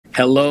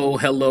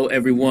Hello,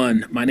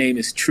 everyone. My name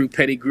is Tru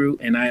Pettigrew,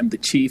 and I am the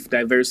Chief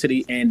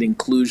Diversity and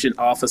Inclusion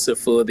Officer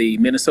for the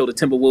Minnesota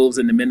Timberwolves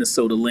and the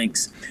Minnesota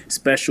Lynx.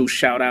 Special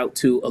shout out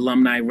to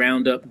Alumni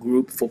Roundup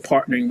Group for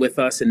partnering with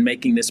us and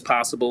making this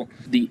possible.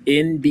 The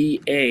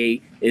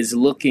NBA is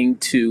looking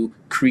to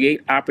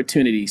create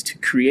opportunities, to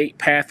create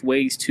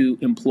pathways to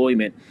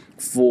employment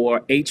for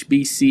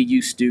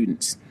HBCU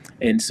students.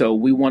 And so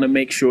we want to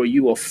make sure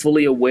you are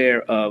fully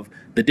aware of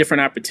the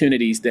different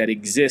opportunities that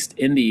exist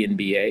in the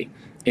NBA.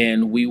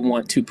 And we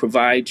want to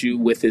provide you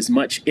with as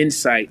much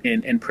insight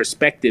and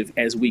perspective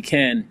as we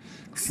can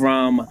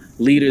from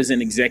leaders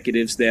and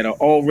executives that are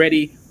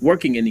already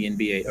working in the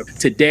NBA.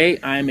 Today,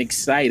 I'm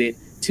excited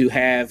to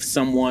have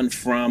someone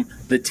from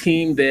the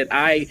team that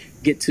I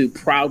get to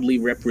proudly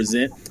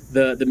represent,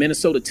 the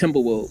Minnesota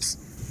Timberwolves.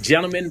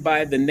 Gentleman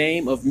by the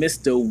name of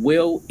Mr.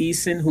 Will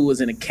Eason, who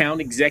is an account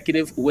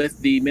executive with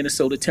the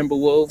Minnesota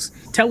Timberwolves.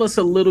 Tell us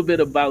a little bit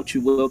about you,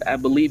 Will. I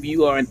believe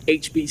you are an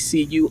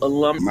HBCU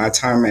alum. My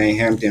time at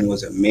Hampton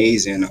was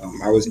amazing.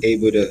 I was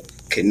able to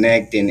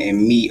connect and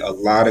meet a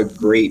lot of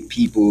great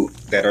people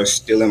that are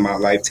still in my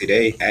life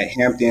today. At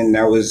Hampton,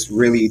 that was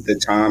really the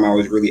time I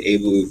was really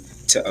able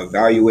to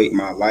evaluate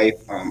my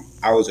life.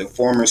 I was a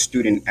former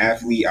student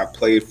athlete. I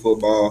played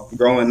football.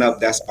 Growing up,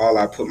 that's all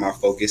I put my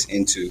focus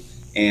into.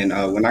 And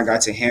when I got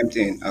to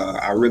Hampton,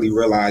 I really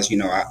realized,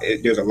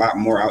 there's a lot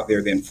more out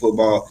there than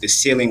football. The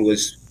ceiling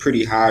was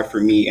pretty high for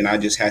me, and I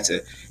just had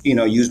to,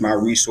 use my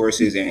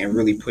resources and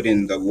really put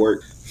in the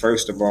work.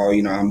 First of all,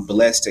 I'm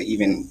blessed to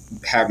even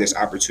have this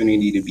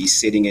opportunity to be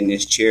sitting in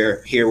this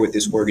chair here with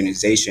this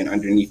organization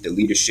underneath the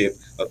leadership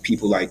of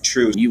people like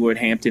Tru. You were at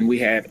Hampton. We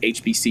have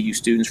HBCU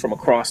students from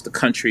across the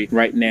country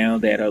right now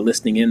that are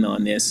listening in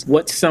on this.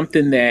 What's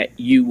something that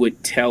you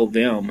would tell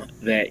them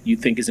that you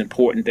think is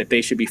important that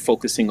they should be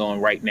focusing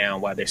on right now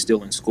while they're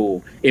still in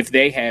school, if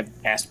they have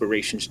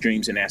aspirations,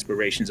 dreams, and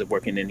aspirations of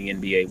working in the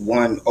NBA?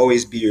 One,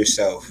 always be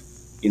yourself.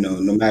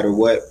 No matter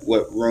what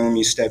room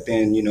you step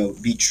in,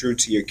 be true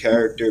to your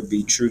character,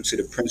 be true to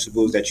the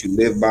principles that you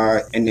live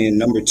by. And then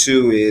number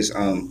two is,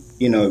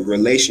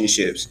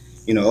 relationships.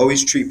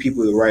 Always treat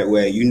people the right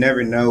way. You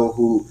never know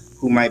who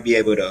might be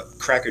able to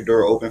crack a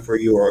door open for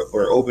you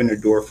or open a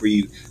door for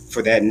you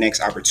for that next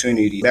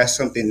opportunity. That's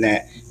something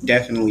that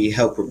definitely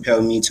helped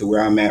propel me to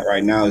where I'm at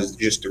right now, is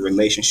just the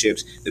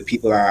relationships, the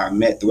people that I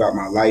met throughout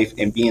my life,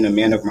 and being a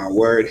man of my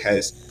word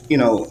has,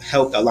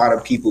 helped a lot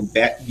of people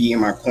be in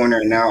my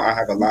corner. And now I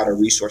have a lot of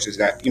resources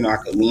that, I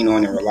could lean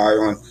on and rely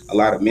on, a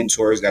lot of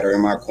mentors that are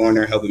in my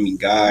corner helping me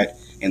guide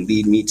and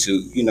lead me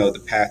to,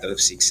 the path of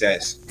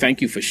success.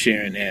 Thank you for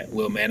sharing that,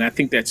 Will, man. I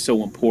think that's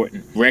so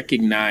important,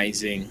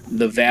 recognizing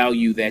the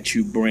value that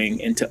you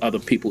bring into other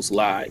people's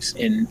lives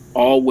and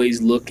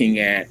always looking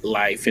at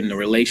life and the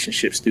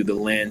relationships through the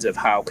lens of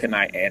how can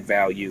I add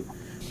value.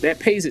 That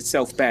pays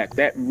itself back.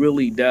 That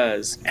really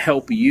does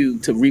help you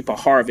to reap a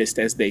harvest,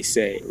 as they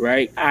say,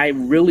 right? I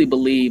really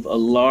believe a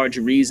large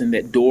reason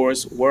that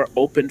doors were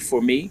opened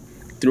for me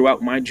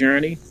throughout my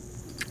journey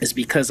is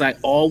because I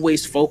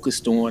always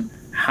focused on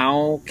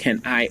how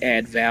can I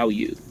add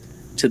value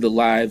to the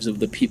lives of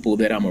the people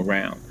that I'm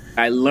around.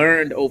 I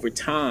learned over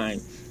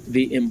time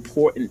the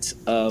importance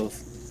of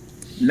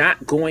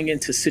not going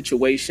into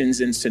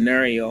situations and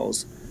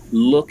scenarios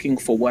looking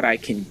for what I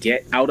can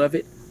get out of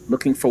it,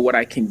 looking for what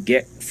I can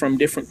get from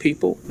different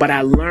people. But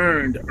I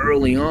learned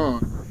early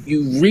on,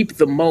 you reap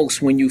the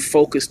most when you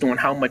focused on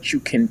how much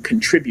you can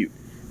contribute,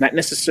 not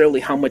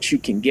necessarily how much you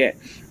can get.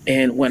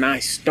 And when I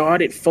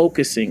started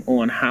focusing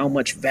on how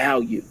much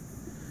value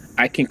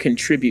I can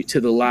contribute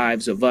to the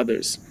lives of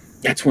others,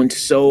 that's when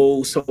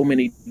so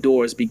many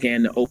doors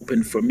began to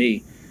open for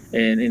me.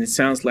 And it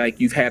sounds like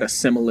you've had a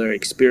similar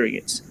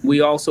experience. We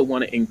also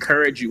want to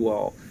encourage you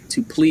all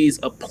to please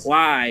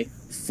apply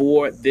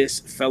for this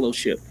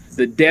fellowship.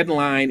 The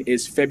deadline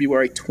is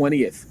February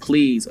 20th.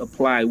 Please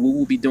apply. We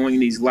will be doing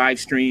these live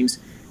streams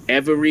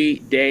every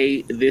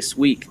day this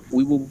week.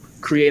 We will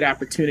create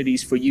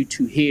opportunities for you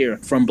to hear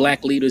from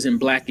Black leaders and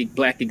black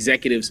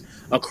executives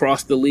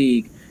across the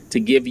league to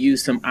give you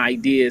some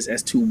ideas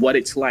as to what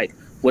it's like,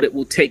 what it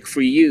will take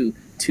for you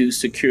to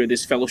secure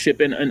this fellowship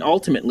and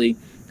ultimately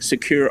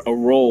secure a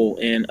role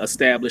and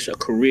establish a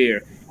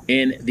career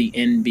in the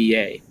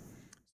NBA.